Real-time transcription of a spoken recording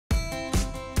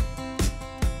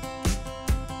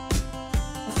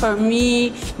For me,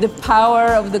 the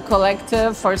power of the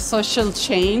collective for social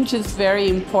change is very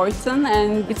important,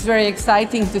 and it's very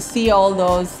exciting to see all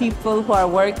those people who are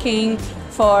working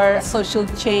for social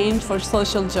change, for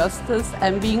social justice,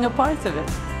 and being a part of it.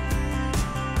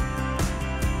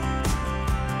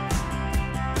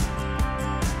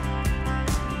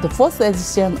 The fourth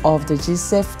edition of the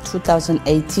GSEF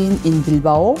 2018 in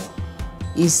Bilbao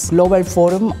is a global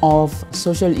forum of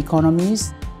social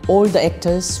economies. All the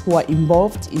actors who are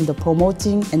involved in the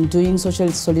promoting and doing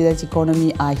social solidarity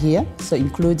economy are here, so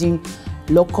including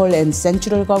local and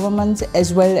central governments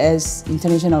as well as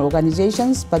international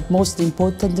organizations, but most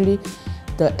importantly,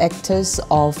 the actors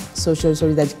of social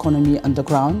solidarity economy on the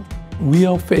ground. We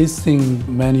are facing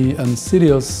many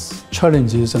serious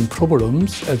challenges and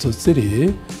problems as a city.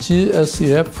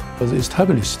 GSEF was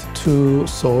established to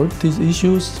solve these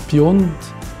issues beyond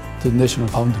the national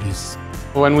boundaries.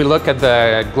 When we look at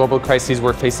the global crises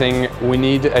we're facing, we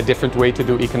need a different way to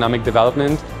do economic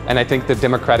development. And I think the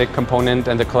democratic component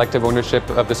and the collective ownership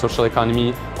of the social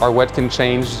economy are what can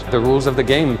change the rules of the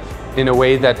game in a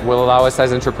way that will allow us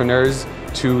as entrepreneurs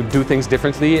to do things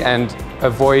differently and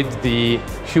avoid the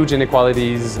huge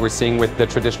inequalities we're seeing with the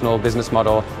traditional business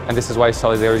model. And this is why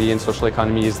solidarity and social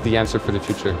economy is the answer for the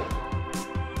future.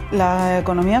 La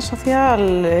economía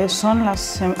social son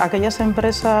aquellas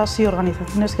empresas y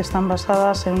organizaciones que están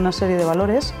basadas en una serie de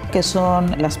valores, que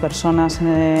son las personas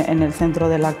en el centro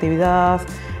de la actividad,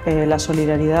 la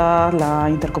solidaridad, la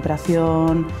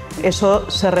intercooperación. Eso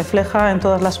se refleja en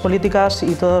todas las políticas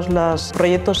y todos los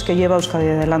proyectos que lleva Euskadi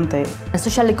adelante. The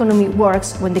social economy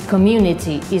works when the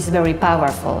community is very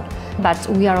powerful, but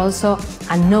we are also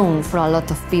unknown for a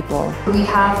lot of people. We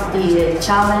have the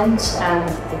challenge and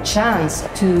the chance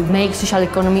to make social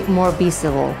economy more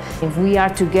visible. If we are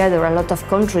together, a lot of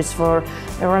countries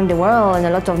around the world and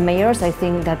a lot of mayors, I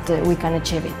think that we can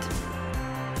achieve it.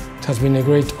 It has been a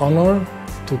great honor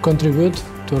to contribute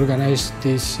to organize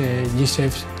this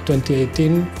GSEF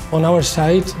 2018. On our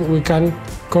side, we can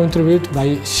contribute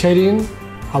by sharing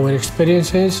our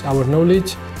experiences, our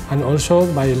knowledge, and also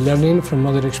by learning from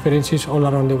other experiences all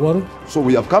around the world. So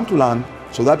we have come to learn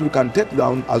so that we can take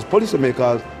down as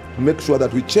policymakers to make sure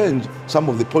that we change some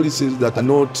of the policies that are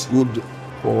not good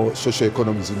for social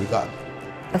economies in Uganda.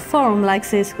 A forum like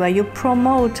this, where you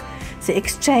promote the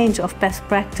exchange of best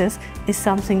practice, is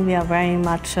something we are very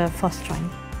much fostering.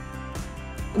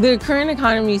 The current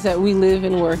economies that we live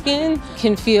and work in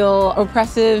can feel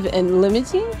oppressive and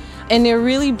limiting, and they're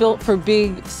really built for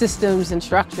big systems and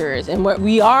structures. And what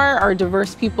we are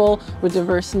diverse people with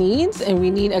diverse needs, and we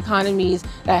need economies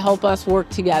that help us work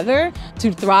together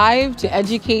to thrive, to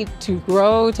educate, to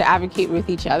grow, to advocate with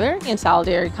each other, and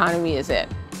solidarity economy is it.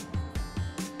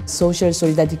 Social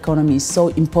solidarity economy is so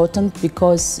important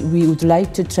because we would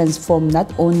like to transform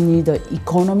not only the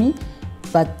economy,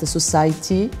 but the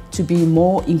society to be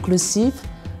more inclusive,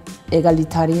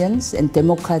 egalitarian, and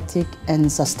democratic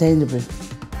and sustainable.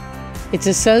 It's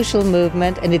a social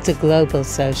movement, and it's a global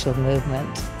social movement.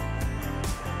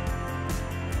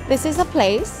 This is a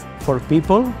place for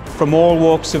people from all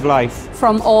walks of life,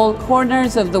 from all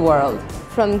corners of the world,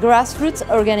 from grassroots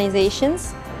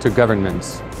organizations to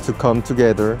governments, to come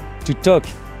together, to talk,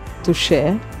 to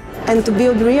share, and to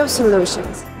build real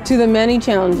solutions to the many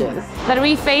challenges that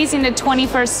we face in the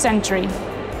 21st century.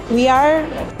 We are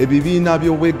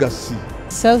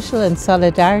social and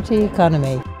solidarity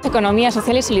economy. Economía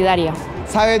social y solidaria.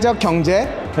 사회적 경제.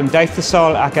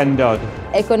 cymdeithasol ac undod.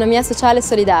 Economia sociale e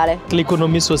solidale.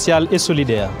 L'économie sociale et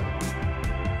solidaire.